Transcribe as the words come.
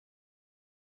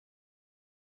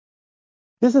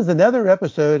This is another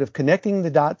episode of Connecting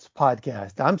the Dots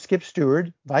podcast. I'm Skip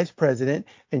Stewart, Vice President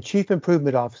and Chief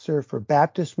Improvement Officer for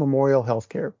Baptist Memorial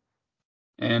Healthcare.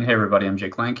 And hey, everybody, I'm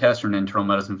Jake Lancaster, an internal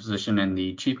medicine physician and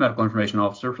the Chief Medical Information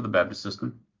Officer for the Baptist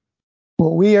System.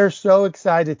 Well, we are so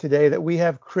excited today that we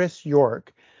have Chris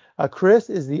York. Chris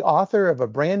is the author of a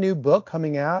brand new book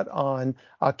coming out on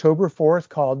October 4th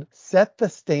called Set the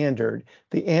Standard,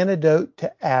 The Antidote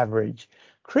to Average.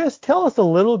 Chris, tell us a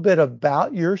little bit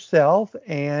about yourself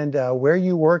and where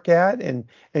you work at and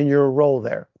your role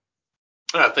there.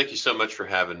 Thank you so much for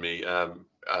having me.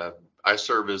 I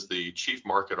serve as the Chief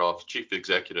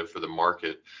Executive for the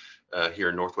market here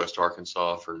in Northwest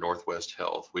Arkansas for Northwest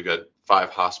Health. We've got 5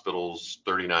 hospitals,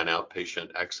 39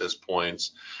 outpatient access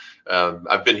points.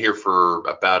 I've been here for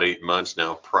about 8 months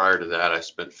now. Prior to that, I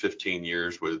spent 15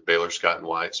 years with Baylor Scott &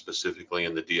 White, specifically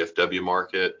in the DFW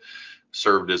market.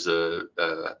 Served as a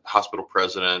hospital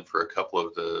president for a couple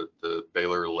of the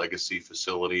Baylor legacy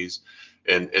facilities.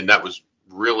 And that was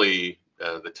really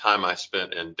the time I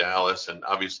spent in Dallas. And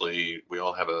obviously, we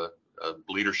all have a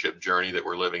leadership journey that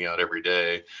we're living out every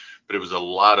day. But it was a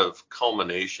lot of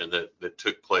culmination that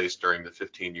took place during the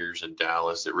 15 years in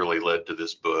Dallas that really led to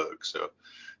this book. So,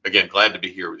 again, glad to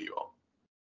be here with you all.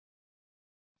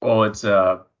 Well, it's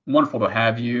wonderful to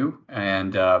have you,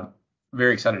 and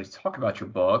very excited to talk about your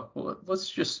book. Well, let's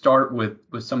just start with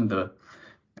some of the,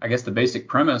 I guess, the basic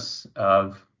premise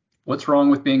of what's wrong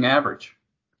with being average.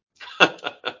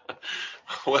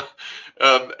 Well,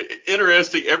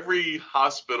 interesting. Every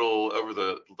hospital over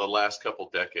the last couple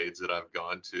decades that I've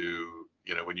gone to,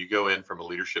 when you go in from a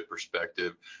leadership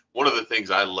perspective, one of the things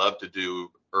I love to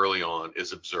do early on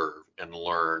is observe and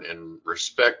learn and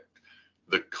respect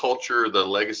the culture, the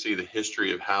legacy, the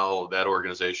history of how that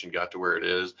organization got to where it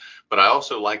is. But I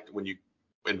also like when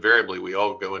invariably we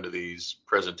all go into these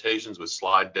presentations with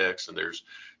slide decks and there's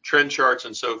trend charts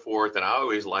and so forth. And I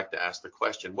always like to ask the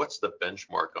question, what's the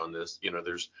benchmark on this?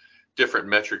 There's different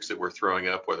metrics that we're throwing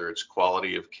up, whether it's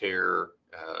quality of care,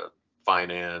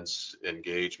 finance,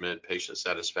 engagement, patient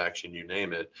satisfaction, you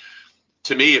name it.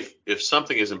 To me, if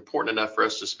something is important enough for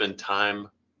us to spend time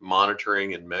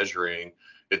monitoring and measuring,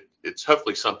 it's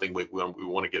hopefully something we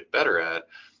want to get better at.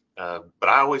 But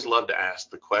I always love to ask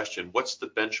the question, what's the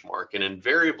benchmark? And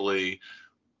invariably,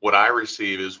 what I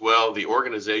receive is, well, the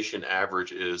organization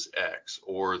average is X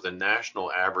or the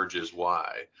national average is Y.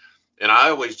 And I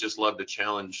always just love to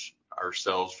challenge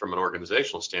ourselves from an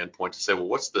organizational standpoint to say, well,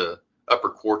 what's the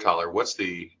upper quartile or what's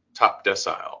the top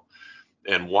decile?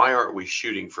 And why aren't we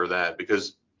shooting for that?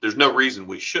 Because there's no reason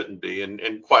we shouldn't be.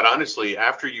 And quite honestly,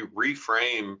 after you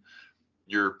reframe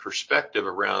your perspective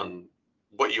around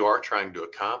what you are trying to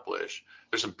accomplish,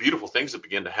 there's some beautiful things that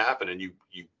begin to happen, and you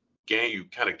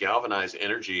kind of galvanize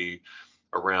energy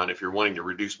around if you're wanting to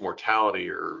reduce mortality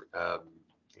or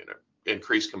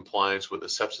increase compliance with a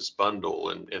sepsis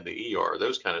bundle and the ER,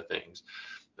 those kind of things.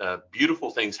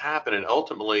 Beautiful things happen, and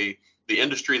ultimately the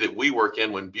industry that we work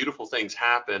in, when beautiful things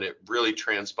happen, it really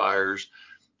transpires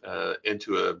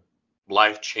into a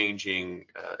life-changing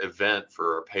event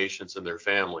for our patients and their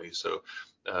families. So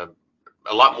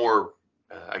a lot more,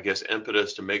 I guess,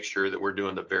 impetus to make sure that we're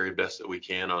doing the very best that we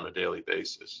can on a daily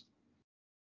basis.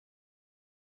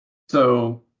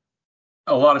 So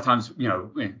a lot of times,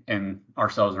 and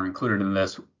ourselves are included in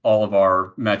this, all of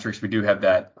our metrics, we do have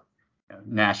that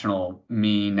national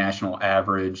mean, national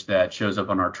average that shows up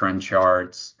on our trend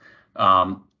charts.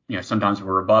 Sometimes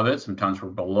we're above it, sometimes we're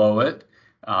below it.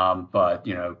 But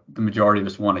the majority of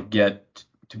us want to get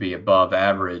to be above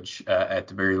average at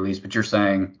the very least. But you're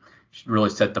saying you should really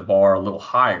set the bar a little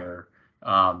higher.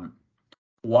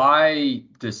 Why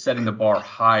does setting the bar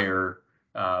higher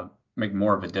make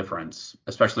more of a difference,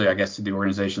 especially, I guess, to the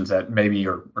organizations that maybe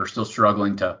are still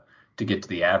struggling to get to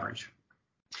the average?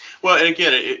 Well, and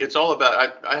again, it's all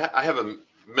about, I have a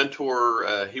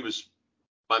mentor. He was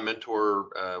my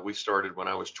mentor. We started when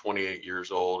I was 28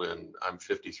 years old, and I'm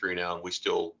 53 now, and we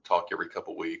still talk every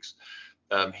couple weeks.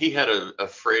 He had a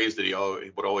phrase that he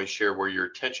would always share, where your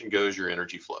attention goes, your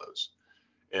energy flows.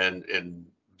 And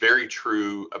very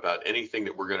true about anything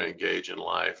that we're going to engage in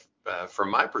life.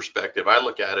 From my perspective, I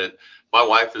look at it, my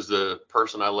wife is the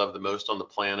person I love the most on the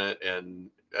planet. And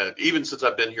even since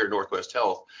I've been here at Northwest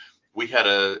Health, we had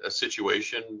a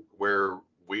situation where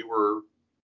we were,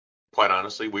 quite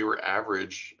honestly, we were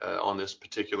average on this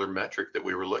particular metric that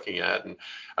we were looking at. And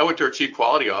I went to our chief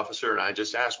quality officer and I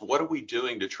just asked, what are we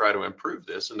doing to try to improve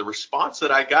this? And the response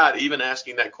that I got, even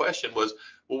asking that question, was,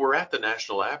 well, we're at the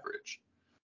national average.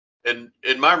 And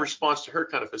my response to her,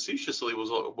 kind of facetiously, was,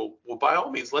 well, by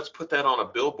all means, let's put that on a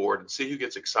billboard and see who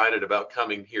gets excited about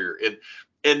coming here.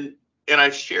 And And I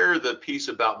share the piece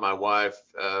about my wife.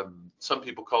 Some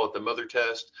people call it the mother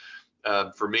test.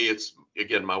 For me, it's,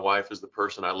 again, my wife is the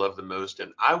person I love the most,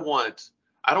 and I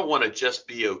don't want to just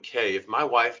be okay. If my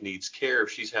wife needs care,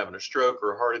 if she's having a stroke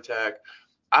or a heart attack,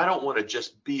 I don't want to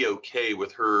just be okay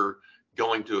with her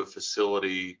going to a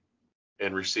facility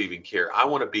and receiving care. I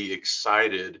want to be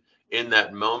excited in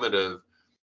that moment of,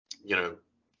 you know,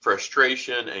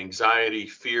 frustration, anxiety,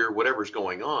 fear, whatever's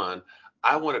going on.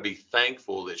 I want to be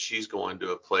thankful that she's going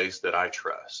to a place that I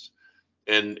trust.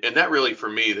 And that really, for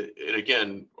me, and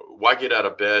again, why get out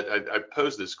of bed? I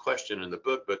posed this question in the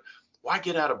book, but why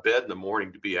get out of bed in the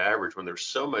morning to be average when there's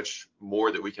so much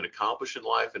more that we can accomplish in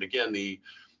life? And again,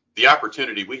 the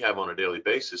opportunity we have on a daily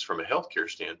basis from a healthcare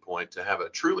standpoint to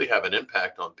truly have an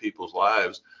impact on people's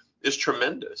lives is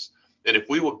tremendous. And if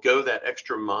we will go that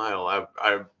extra mile,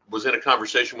 I was in a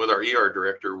conversation with our ER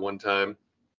director one time.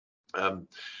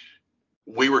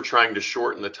 We were trying to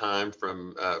shorten the time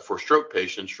for stroke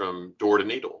patients from door to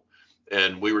needle.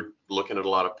 And we were looking at a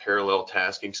lot of parallel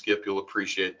tasking. Skip, you'll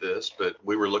appreciate this, but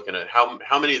we were looking at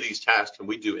how many of these tasks can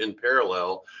we do in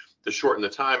parallel to shorten the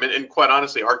time. And quite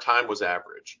honestly, our time was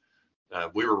average.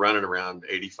 We were running around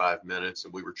 85 minutes,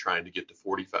 and we were trying to get to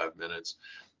 45 minutes.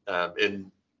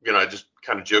 And I just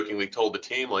kind of jokingly told the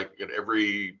team, like,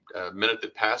 every minute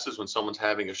that passes when someone's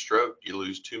having a stroke, you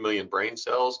lose 2 million brain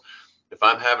cells. If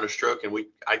I'm having a stroke and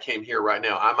I came here right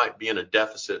now, I might be in a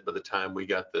deficit by the time we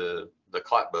got the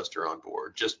clot buster on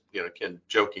board, just,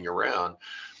 joking around.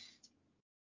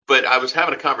 But I was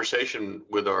having a conversation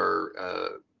with our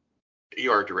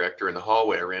ER director in the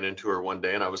hallway. I ran into her one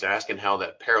day, and I was asking how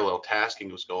that parallel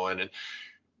tasking was going. And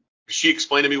she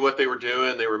explained to me what they were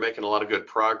doing. They were making a lot of good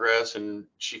progress. And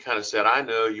she kind of said, I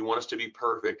know you want us to be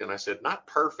perfect. And I said, not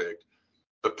perfect,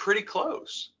 but pretty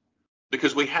close,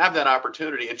 because we have that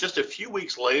opportunity. And just a few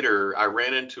weeks later, I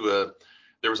ran into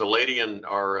there was a lady in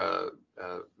our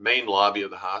main lobby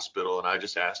of the hospital, and I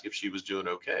just asked if she was doing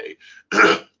okay.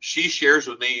 She shares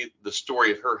with me the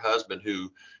story of her husband,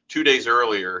 who 2 days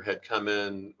earlier had come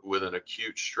in with an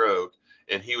acute stroke,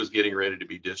 and he was getting ready to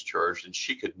be discharged, and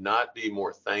she could not be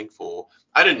more thankful.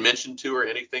 I didn't mention to her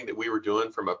anything that we were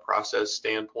doing from a process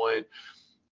standpoint,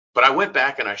 but I went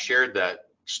back and I shared that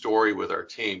story with our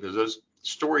team, because those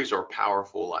stories are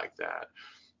powerful like that.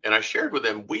 And I shared with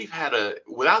them,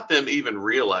 without them even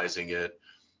realizing it,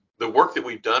 the work that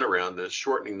we've done around this,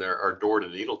 shortening our door to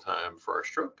needle time for our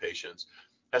stroke patients,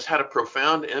 has had a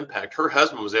profound impact. Her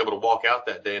husband was able to walk out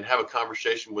that day and have a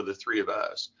conversation with the three of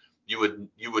us. You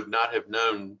would not have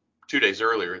known 2 days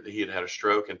earlier that he had had a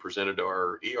stroke and presented to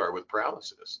our ER with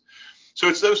paralysis. So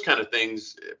it's those kind of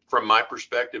things, from my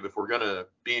perspective. If we're going to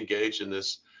be engaged in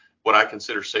this, what I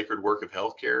consider sacred work of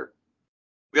healthcare,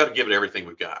 we got to give it everything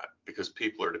we've got, because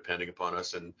people are depending upon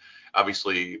us. And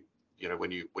obviously,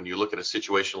 when you look at a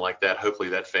situation like that, hopefully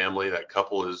that family, that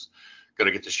couple, is going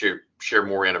to get to share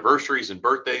more anniversaries and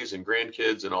birthdays and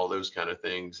grandkids and all those kind of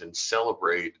things, and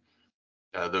celebrate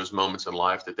those moments in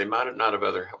life that they might not have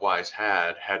otherwise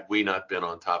had we not been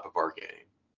on top of our game.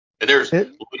 And there's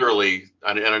literally,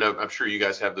 and I know, I'm sure you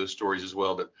guys have those stories as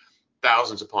well, but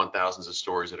thousands upon thousands of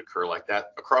stories that occur like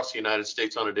that across the United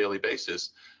States on a daily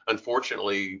basis.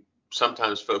 Unfortunately,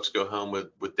 sometimes folks go home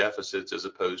with deficits as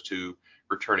opposed to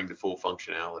returning to full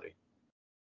functionality.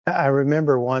 I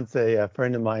remember once a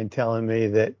friend of mine telling me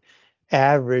that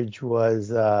average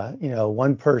was,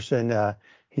 one person,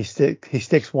 he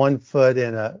sticks one foot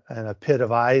in a pit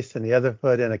of ice and the other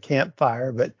foot in a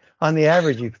campfire, but on the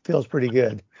average, he feels pretty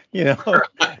good,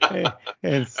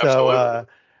 And so,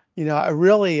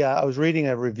 I was reading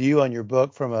a review on your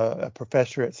book from a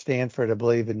professor at Stanford, I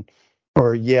believe,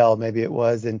 or Yale, maybe it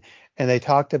was, and they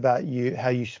talked about how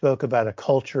you spoke about a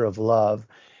culture of love.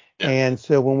 Yeah. And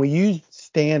so when we use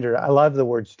standard, I love the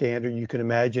word standard. You can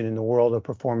imagine in the world of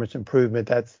performance improvement,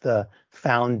 that's the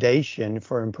foundation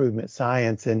for improvement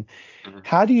science. And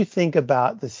how do you think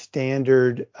about the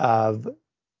standard of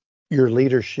your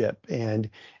leadership and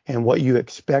what you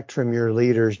expect from your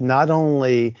leaders, not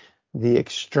only the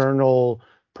external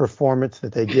performance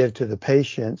that they give to the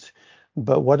patients,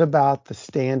 but what about the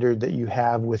standard that you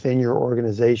have within your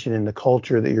organization and the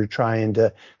culture that you're trying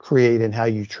to create and how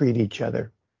you treat each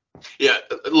other? Yeah,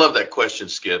 I love that question,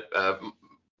 Skip.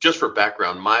 Just for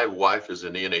background, my wife is a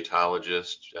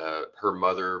neonatologist. Her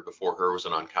mother before her was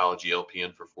an oncology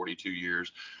LPN for 42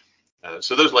 years.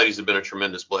 So those ladies have been a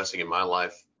tremendous blessing in my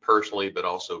life personally, but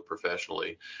also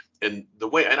professionally. And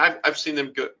I've seen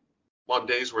them go on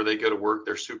days where they go to work,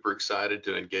 they're super excited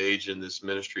to engage in this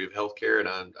ministry of healthcare.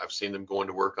 And I've seen them going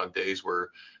to work on days where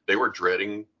they were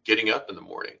dreading getting up in the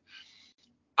morning.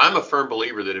 I'm a firm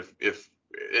believer that if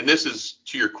and this is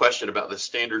to your question about the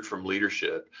standard from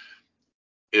leadership.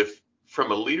 If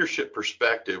from a leadership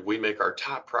perspective, we make our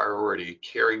top priority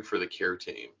caring for the care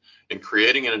team and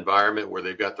creating an environment where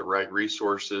they've got the right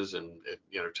resources and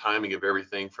timing of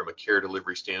everything from a care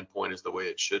delivery standpoint is the way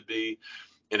it should be.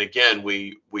 And again,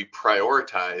 we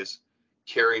prioritize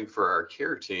caring for our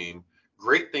care team.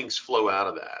 Great things flow out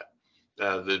of that.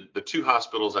 The two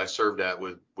hospitals I served at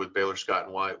with Baylor Scott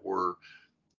and White were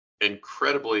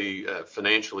incredibly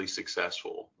financially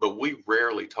successful, but we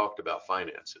rarely talked about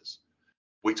finances.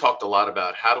 We talked a lot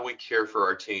about how do we care for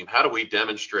our team? How do we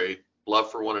demonstrate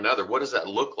love for one another? What does that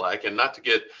look like? And not to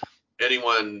get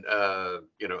anyone,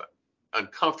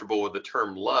 uncomfortable with the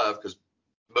term love, because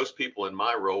most people in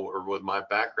my role or with my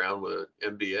background with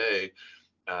an MBA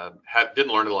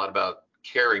didn't learn a lot about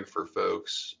caring for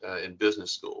folks in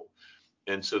business school.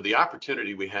 And so the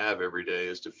opportunity we have every day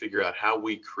is to figure out how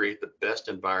we create the best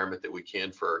environment that we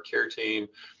can for our care team,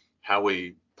 how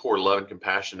we pour love and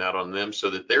compassion out on them so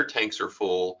that their tanks are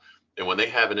full. And when they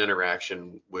have an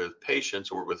interaction with patients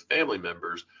or with family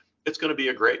members, it's going to be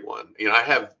a great one. I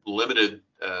have limited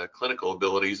clinical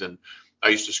abilities, and I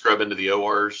used to scrub into the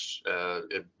ORs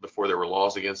before there were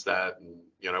laws against that. And,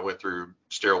 I went through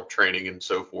sterile training and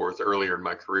so forth earlier in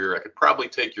my career. I could probably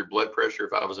take your blood pressure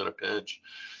if I was in a pinch.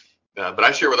 But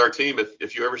I share with our team,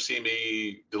 if you ever see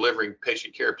me delivering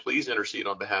patient care, please intercede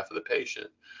on behalf of the patient,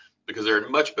 because they're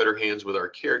in much better hands with our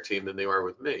care team than they are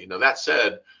with me. Now, that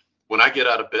said, when I get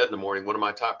out of bed in the morning, one of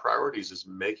my top priorities is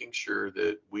making sure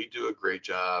that we do a great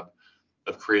job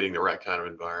of creating the right kind of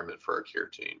environment for our care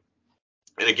team.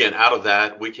 And again, out of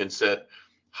that, we can set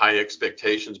high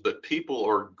expectations, but people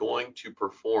are going to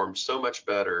perform so much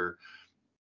better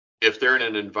if they're in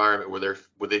an environment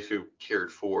where they feel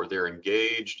cared for, they're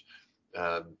engaged.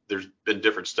 There's been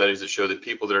different studies that show that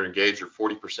people that are engaged are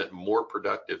 40% more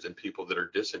productive than people that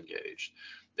are disengaged.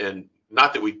 And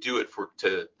not that we do it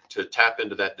to tap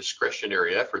into that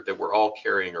discretionary effort that we're all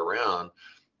carrying around,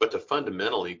 but to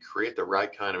fundamentally create the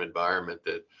right kind of environment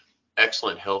that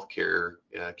excellent healthcare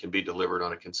can be delivered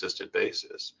on a consistent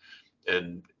basis.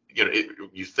 And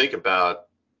you think about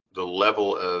the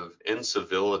level of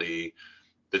incivility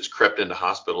that's crept into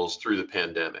hospitals through the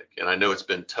pandemic, and I know it's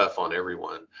been tough on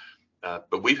everyone.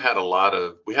 But we had a lot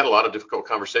of difficult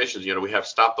conversations. We have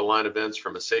stop the line events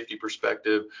from a safety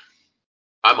perspective.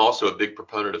 I'm also a big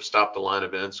proponent of stop the line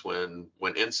events when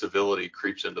incivility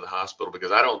creeps into the hospital,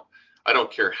 because I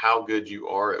don't care how good you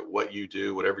are at what you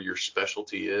do, whatever your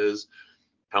specialty is,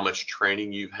 how much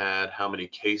training you've had, how many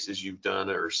cases you've done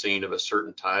or seen of a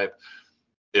certain type.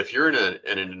 If you're in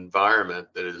an environment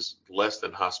that is less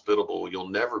than hospitable, you'll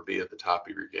never be at the top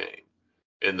of your game.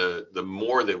 And the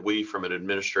more that we, from an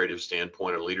administrative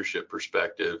standpoint, a leadership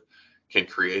perspective, can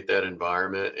create that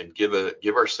environment and give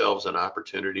ourselves an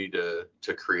opportunity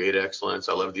to create excellence.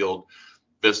 I love the old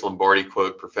Vince Lombardi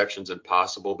quote, "Perfection's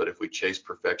impossible, but if we chase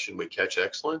perfection, we catch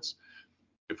excellence."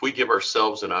 If we give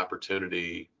ourselves an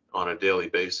opportunity on a daily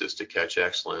basis to catch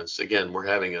excellence, again, we're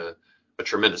having a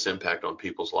tremendous impact on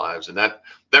people's lives. And that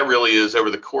really is,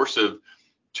 over the course of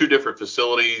two different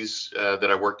facilities that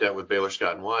I worked at with Baylor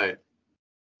Scott and White,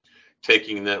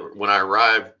 taking that, when I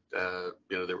arrived,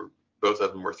 they were, both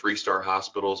of them were 3-star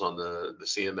hospitals on the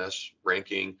CMS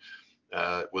ranking.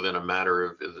 Within a matter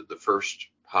of the first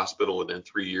hospital, within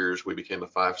 3 years, we became a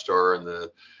 5-star, and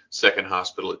the second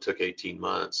hospital, it took 18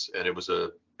 months, and it was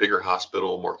a bigger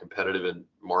hospital, more competitive in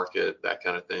market, that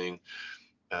kind of thing.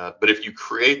 But if you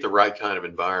create the right kind of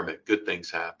environment, good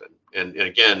things happen. And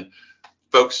again,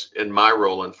 folks in my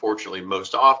role, unfortunately,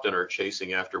 most often are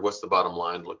chasing after what's the bottom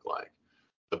line look like.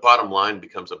 The bottom line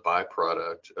becomes a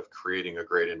byproduct of creating a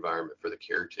great environment for the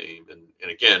care team.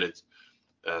 And again, it's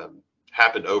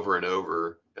happened over and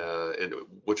over, and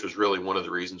which was really one of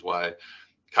the reasons why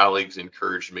colleagues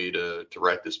encouraged me to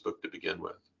write this book to begin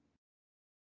with.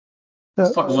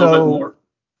 Let's talk a little bit more.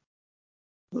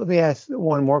 Let me ask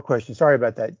one more question. Sorry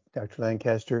about that, Dr.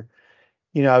 Lancaster.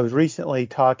 I was recently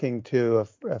talking to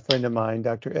a friend of mine,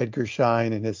 Dr. Edgar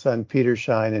Schein, and his son, Peter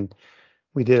Schein, and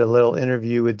we did a little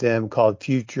interview with them called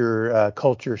Future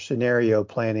Culture Scenario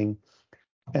Planning.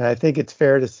 And I think it's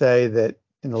fair to say that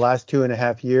in the last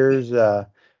 2.5 years,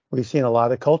 we've seen a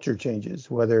lot of culture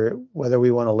changes, whether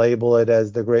we want to label it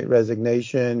as the Great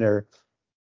Resignation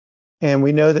and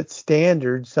we know that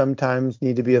standards sometimes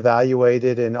need to be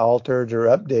evaluated and altered or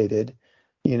updated.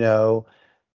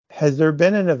 Has there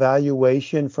been an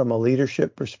evaluation from a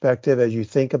leadership perspective as you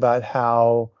think about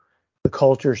how the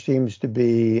culture seems to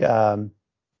be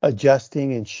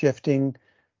adjusting and shifting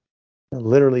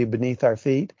literally beneath our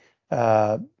feet?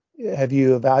 Have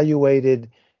you evaluated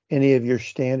any of your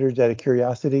standards out of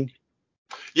curiosity?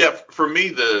 Yeah, For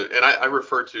me, I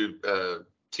refer to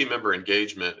team member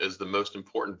engagement as the most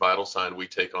important vital sign we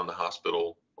take on the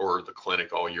hospital or the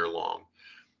clinic all year long.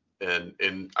 And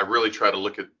I really try to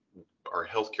look at our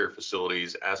healthcare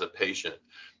facilities as a patient,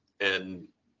 and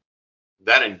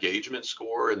that engagement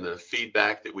score and the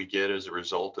feedback that we get as a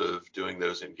result of doing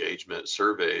those engagement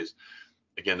surveys,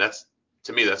 again,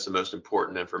 to me, that's the most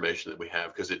important information that we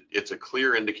have, because it's a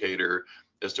clear indicator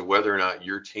as to whether or not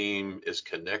your team is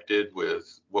connected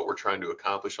with what we're trying to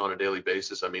accomplish on a daily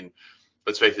basis. I mean,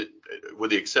 let's face it,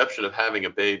 with the exception of having a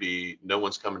baby, no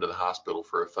one's coming to the hospital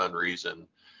for a fun reason.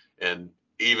 And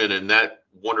even in that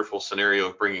wonderful scenario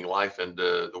of bringing life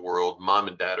into the world, mom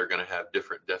and dad are going to have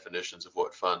different definitions of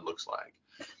what fun looks like.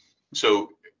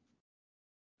 So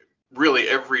really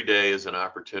every day is an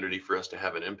opportunity for us to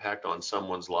have an impact on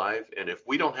someone's life. And if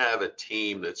we don't have a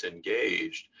team that's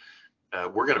engaged,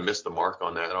 we're going to miss the mark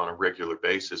on that on a regular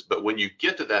basis. But when you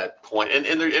get to that point,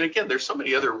 and again, there's so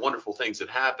many other wonderful things that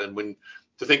happen.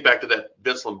 To think back to that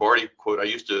Vince Lombardi quote,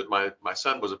 my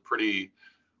son was a pretty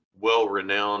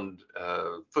well-renowned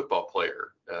football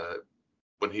player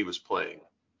when he was playing.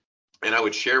 And I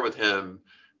would share with him,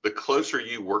 the closer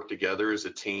you work together as a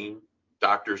team,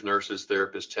 doctors, nurses,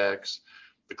 therapists, techs,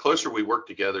 the closer we work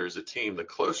together as a team, the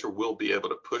closer we'll be able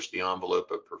to push the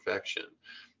envelope of perfection.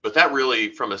 But that really,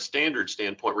 from a standard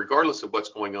standpoint, regardless of what's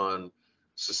going on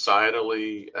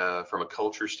societally, from a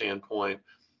culture standpoint,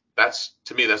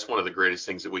 to me, that's one of the greatest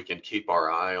things that we can keep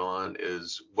our eye on,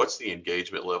 is what's the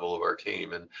engagement level of our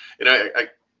team. And I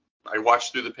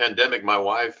watched through the pandemic, my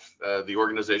wife, the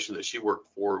organization that she worked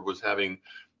for, was having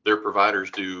their providers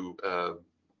do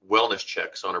wellness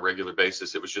checks on a regular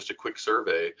basis. It was just a quick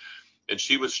survey. And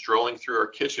she was strolling through our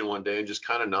kitchen one day and just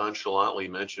kind of nonchalantly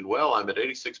mentioned, well, I'm at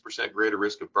 86% greater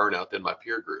risk of burnout than my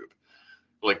peer group.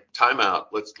 Like, time out,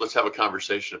 let's have a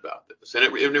conversation about this. And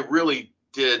it really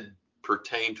did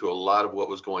pertain to a lot of what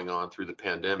was going on through the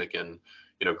pandemic and,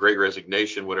 great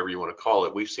resignation, whatever you want to call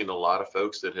it. We've seen a lot of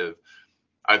folks that have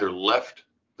either left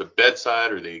the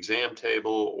bedside or the exam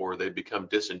table, or they've become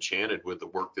disenchanted with the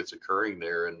work that's occurring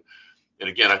there. And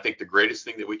again, I think the greatest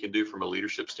thing that we can do from a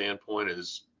leadership standpoint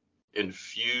is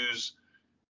infuse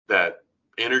that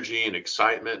energy and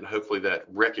excitement, and hopefully that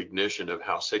recognition of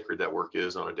how sacred that work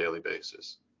is on a daily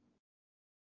basis.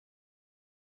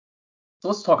 So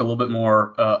let's talk a little bit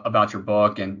more about your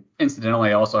book. And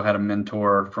incidentally, I also had a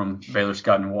mentor from Baylor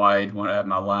Scott and White at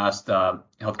my last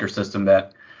healthcare system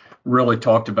that really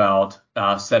talked about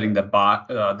setting the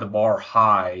bar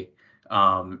high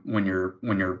when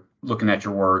you're looking at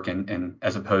your work, and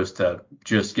as opposed to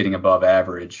just getting above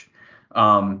average.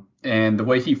 And the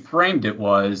way he framed it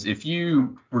was, if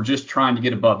you were just trying to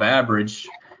get above average,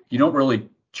 you don't really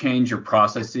change your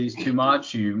processes too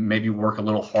much. You maybe work a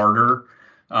little harder.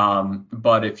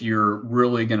 But if you're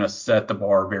really going to set the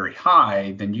bar very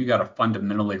high, then you got to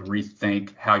fundamentally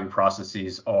rethink how your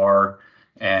processes are,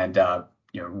 and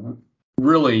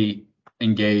really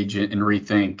engage and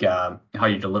rethink how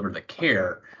you deliver the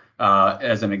care.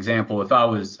 As an example,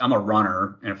 I'm a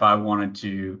runner, and if I wanted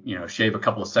to, shave a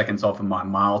couple of seconds off of my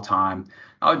mile time,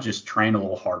 I would just train a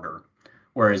little harder.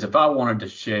 Whereas if I wanted to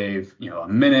shave, a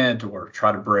minute, or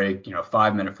try to break,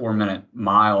 5-minute, 4-minute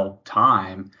mile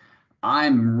time,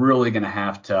 I'm really going to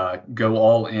have to go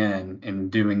all in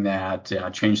doing that,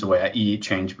 change the way I eat,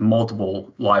 change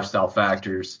multiple lifestyle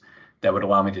factors that would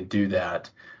allow me to do that.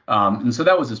 And so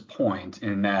that was his point,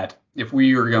 in that if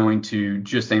we are going to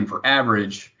just aim for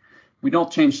average, we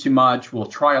don't change too much. We'll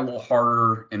try a little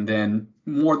harder, and then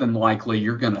more than likely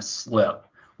you're going to slip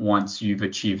once you've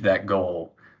achieved that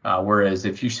goal. Whereas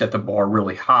if you set the bar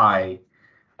really high,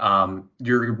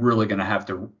 you're really going to have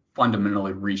to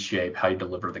fundamentally reshape how you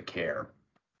deliver the care.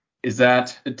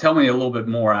 Tell me a little bit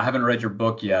more. I haven't read your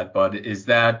book yet, but is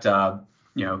that,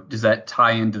 does that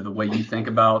tie into the way you think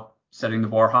about setting the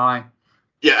bar high?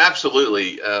 Yeah,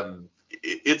 absolutely.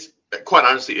 It's quite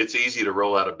honestly, it's easy to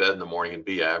roll out of bed in the morning and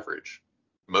be average.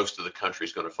 Most of the country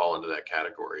is going to fall into that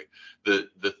category.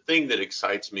 The thing that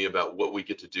excites me about what we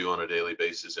get to do on a daily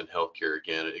basis in healthcare,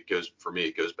 again, it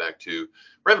goes back to,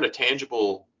 we're having a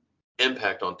tangible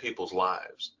impact on people's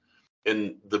lives.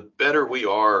 And the better we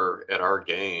are at our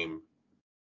game,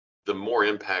 the more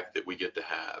impact that we get to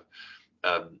have.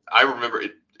 I remember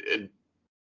in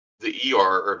the ER,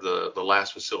 or the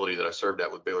last facility that I served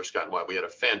at with Baylor Scott and White, we had a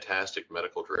fantastic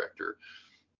medical director.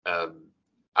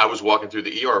 I was walking through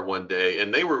the ER one day,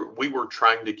 and we were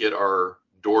trying to get our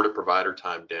door to provider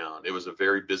time down. It was a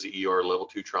very busy ER, level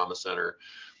 2 trauma center.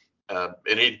 And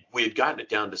we had gotten it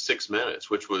down to 6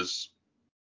 minutes, which was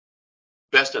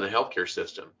best in the healthcare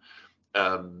system.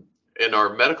 And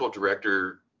our medical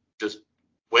director just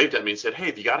waved at me and said, "Hey,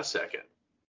 have you got a second?"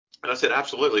 And I said,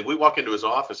 "Absolutely." We walk into his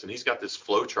office and he's got this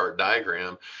flowchart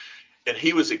diagram, and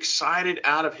he was excited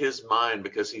out of his mind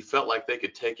because he felt like they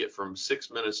could take it from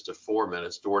 6 minutes to 4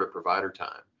 minutes door to provider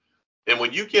time. And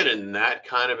when you get in that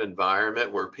kind of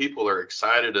environment where people are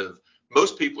excited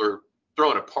most people are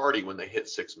throwing a party when they hit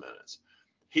 6 minutes.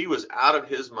 He was out of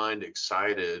his mind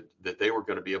excited that they were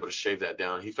going to be able to shave that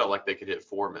down. He felt like they could hit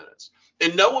 4 minutes.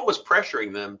 And no one was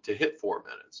pressuring them to hit 4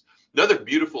 minutes. Another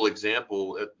beautiful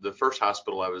example, at the first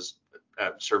hospital I was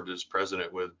at, served as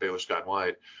president with, Baylor Scott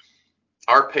White,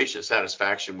 our patient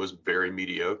satisfaction was very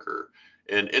mediocre.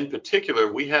 And in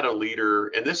particular, we had a leader,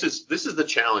 and this is the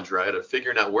challenge, right, of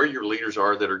figuring out where your leaders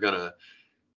are that are going to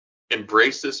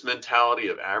embrace this mentality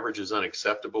of average is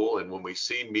unacceptable. And when we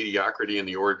see mediocrity in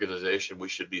the organization, we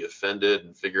should be offended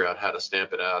and figure out how to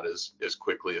stamp it out as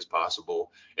quickly as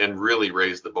possible and really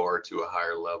raise the bar to a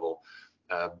higher level.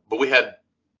 But we had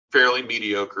fairly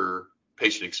mediocre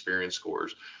patient experience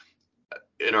scores.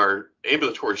 In our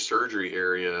ambulatory surgery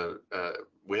area,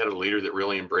 we had a leader that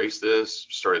really embraced this,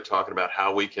 started talking about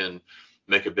how we can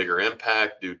make a bigger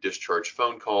impact, do discharge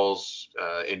phone calls,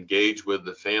 engage with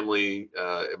the family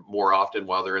more often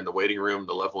while they're in the waiting room,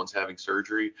 the loved ones having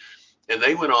surgery. And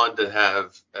they went on to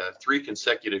have 3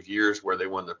 consecutive years where they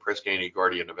won the Press Ganey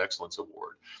Guardian of Excellence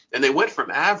Award. And they went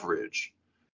from average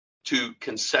to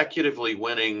consecutively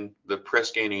winning the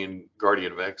Press Ganey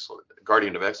Guardian of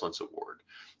Excellence Award.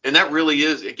 And that really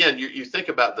is, again, you think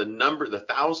about the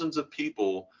thousands of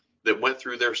people that went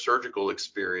through their surgical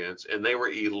experience, and they were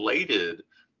elated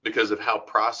because of how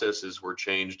processes were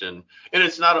changed. And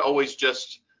it's not always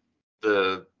just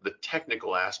the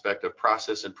technical aspect of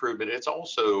process improvement. It's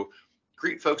also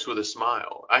greet folks with a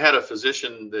smile. I had a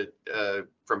physician that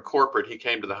from corporate, he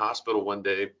came to the hospital one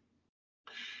day,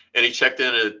 and he checked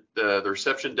in at the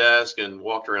reception desk and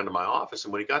walked around to my office.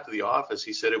 And when he got to the office,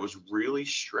 he said, "It was really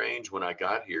strange when I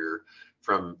got here,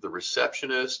 from the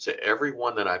receptionist to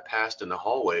everyone that I passed in the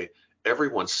hallway,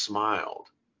 everyone smiled."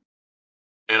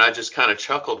 And I just kind of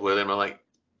chuckled with him. I'm like,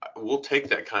 we'll take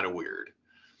that kind of weird.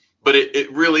 But it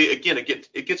really, again,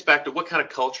 it gets back to what kind of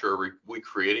culture are we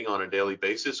creating on a daily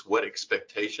basis? What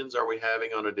expectations are we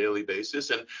having on a daily basis?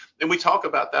 And we talk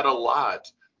about that a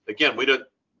lot. Again, we don't,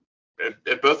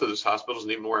 at both of those hospitals,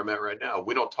 and even where I'm at right now,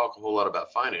 we don't talk a whole lot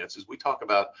about finances. We talk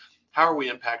about how are we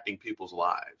impacting people's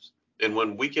lives. And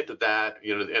when we get to that,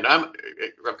 and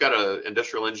I've got an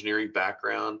industrial engineering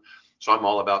background, so I'm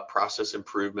all about process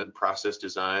improvement, process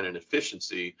design, and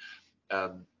efficiency.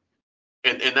 And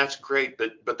that's great,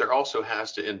 but there also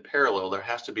has to, in parallel, there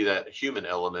has to be that human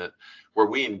element where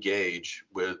we engage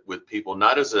with people,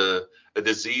 not as a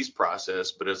disease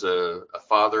process, but as a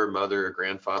father, mother, a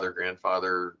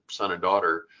grandfather, son and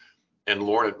daughter, and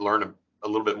learn a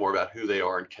little bit more about who they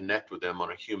are and connect with them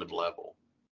on a human level.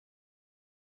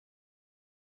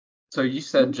 So you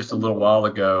said just a little while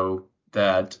ago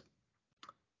that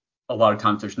a lot of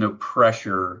times there's no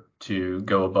pressure to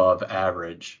go above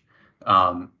average.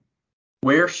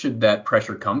 Where should that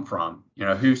pressure come from?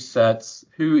 Who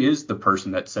is the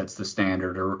person that sets the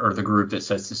standard, or the group that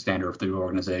sets the standard for the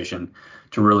organization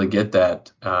to really get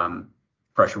that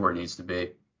pressure where it needs to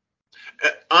be?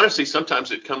 Honestly,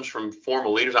 sometimes it comes from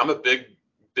formal leaders. I'm a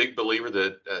big believer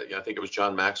that I think it was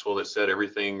John Maxwell that said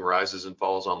everything rises and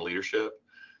falls on leadership.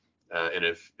 And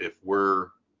if we're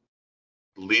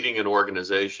leading an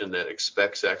organization that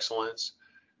expects excellence,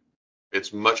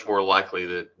 it's much more likely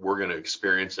that we're going to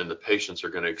experience and the patients are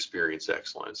going to experience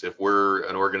excellence. If we're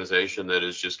an organization that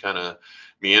is just kind of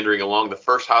meandering along, the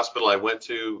first hospital I went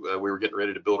to, we were getting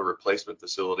ready to build a replacement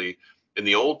facility. In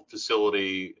the old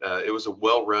facility, it was a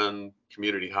well-run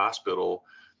community hospital.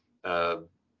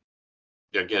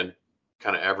 Again,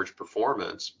 kind of average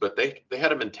performance, but they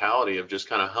had a mentality of just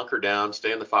kind of hunker down,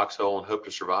 stay in the foxhole, and hope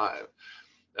to survive.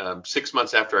 6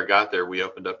 months after I got there, we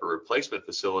opened up a replacement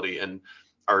facility, and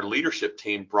our leadership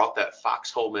team brought that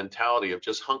foxhole mentality of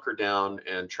just hunker down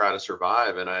and try to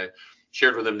survive. And I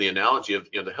shared with them the analogy of,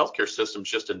 the healthcare system's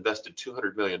just invested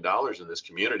 $200 million in this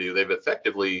community. They've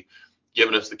effectively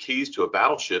given us the keys to a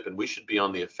battleship, and we should be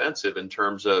on the offensive in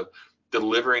terms of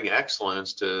delivering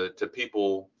excellence to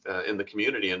people in the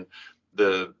community. And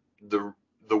the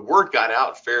word got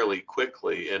out fairly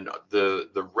quickly, and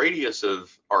the radius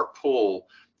of our pull,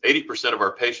 80% of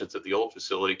our patients at the old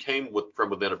facility came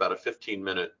from within about a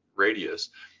 15-minute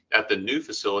radius. At the new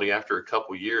facility, after a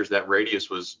couple of years, that radius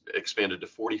was expanded to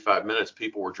 45 minutes.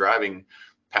 People were driving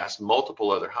past multiple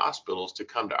other hospitals to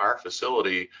come to our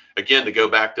facility. Again, to go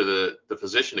back to the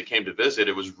physician that came to visit,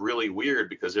 it was really weird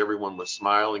because everyone was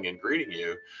smiling and greeting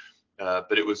you.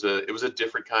 But it was a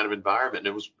different kind of environment. And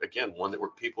it was, again, one that where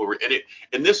people were in it.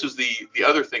 And this was the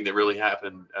other thing that really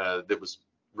happened that was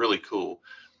really cool.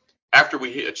 After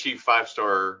we achieved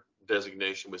 5-star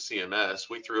designation with CMS,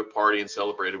 we threw a party and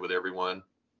celebrated with everyone.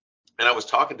 And I was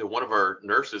talking to one of our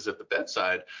nurses at the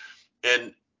bedside,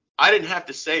 and I didn't have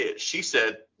to say it. She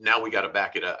said, now we got to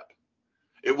back it up.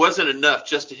 It wasn't enough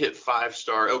just to hit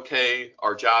 5-star. Okay,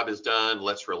 our job is done.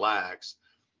 Let's relax.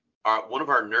 One of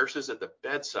our nurses at the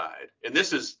bedside, and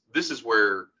this is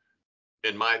where,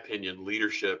 in my opinion,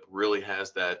 leadership really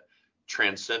has that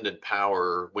transcendent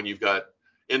power when you've got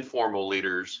informal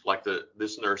leaders like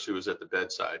this nurse who was at the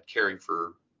bedside caring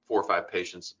for 4 or 5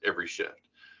 patients every shift.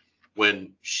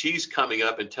 When she's coming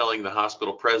up and telling the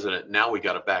hospital president, now we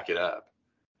got to back it up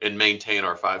and maintain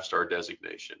our 5-star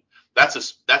designation. That's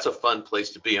a fun place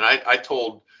to be. And I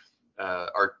told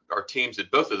our teams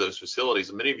at both of those facilities,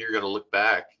 and many of you are going to look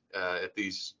back at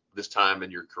this time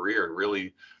in your career and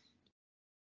really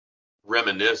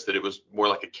reminisce that it was more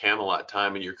like a Camelot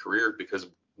time in your career, because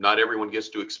not everyone gets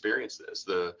to experience this.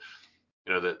 The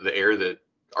air that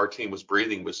our team was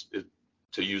breathing was,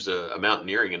 to use a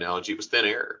mountaineering analogy, it was thin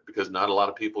air, because not a lot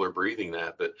of people are breathing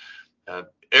that. But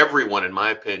everyone, in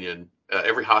my opinion,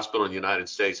 every hospital in the United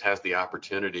States has the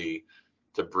opportunity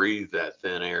to breathe that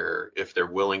thin air if they're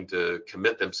willing to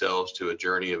commit themselves to a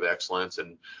journey of excellence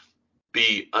and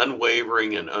be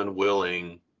unwavering and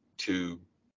unwilling to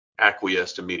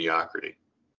acquiesce to mediocrity.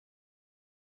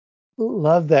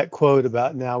 Love that quote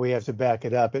about now we have to back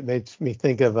it up. It makes me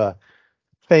think of a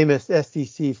famous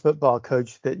SEC football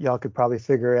coach that y'all could probably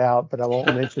figure out, but I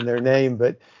won't mention their name.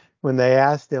 But when they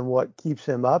asked him what keeps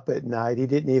him up at night, he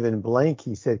didn't even blink.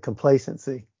 He said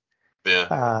complacency.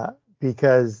 Yeah.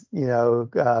 Because,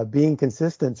 being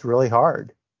consistent's really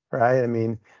hard, right? I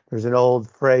mean, there's an old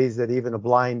phrase that even a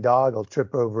blind dog will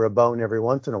trip over a bone every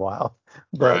once in a while.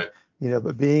 But, right.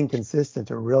 But being consistent's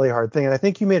a really hard thing. And I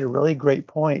think you made a really great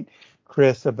point,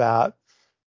 Chris, about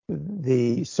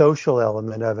the social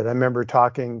element of it. I remember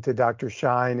talking to Dr.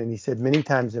 Shine, and he said many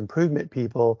times improvement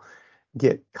people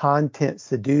get content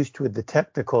seduced with the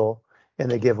technical and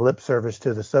they give lip service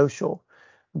to the social.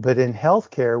 But in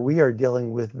healthcare, we are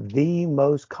dealing with the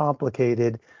most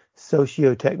complicated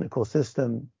socio-technical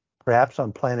system perhaps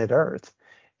on planet Earth.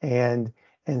 And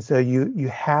so you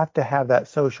have to have that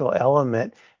social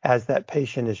element as that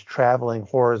patient is traveling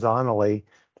horizontally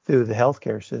through the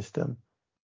healthcare system.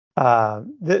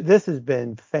 This has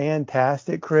been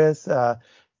fantastic, Chris.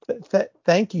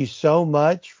 Thank you so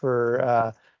much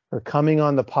for coming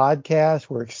on the podcast.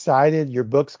 We're excited. Your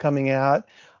book's coming out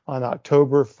on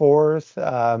October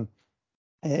 4th.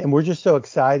 And we're just so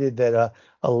excited that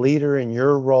a leader in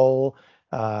your role,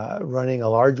 running a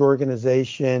large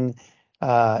organization,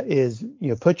 is,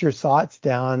 put your thoughts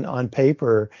down on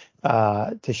paper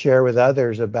to share with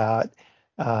others about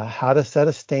how to set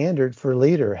a standard for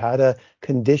leader, how to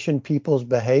condition people's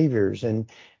behaviors, and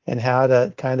how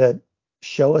to kind of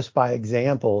show us by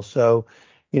example. So,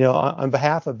 on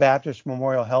behalf of Baptist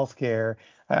Memorial Healthcare,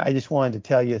 I just wanted to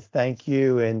tell you thank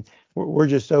you, and we're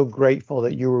just so grateful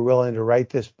that you were willing to write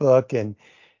this book, and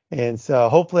so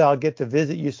hopefully I'll get to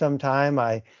visit you sometime.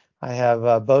 I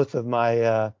have both of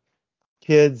my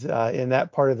kids in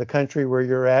that part of the country where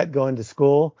you're at going to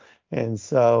school, and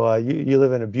so you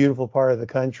live in a beautiful part of the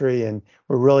country, and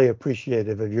we're really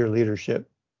appreciative of your leadership.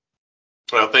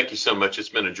 Well, thank you so much. It's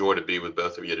been a joy to be with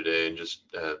both of you today and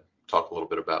just talk a little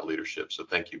bit about leadership. So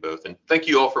thank you both, and thank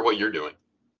you all for what you're doing.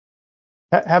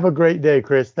 Have a great day,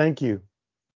 Chris. Thank you.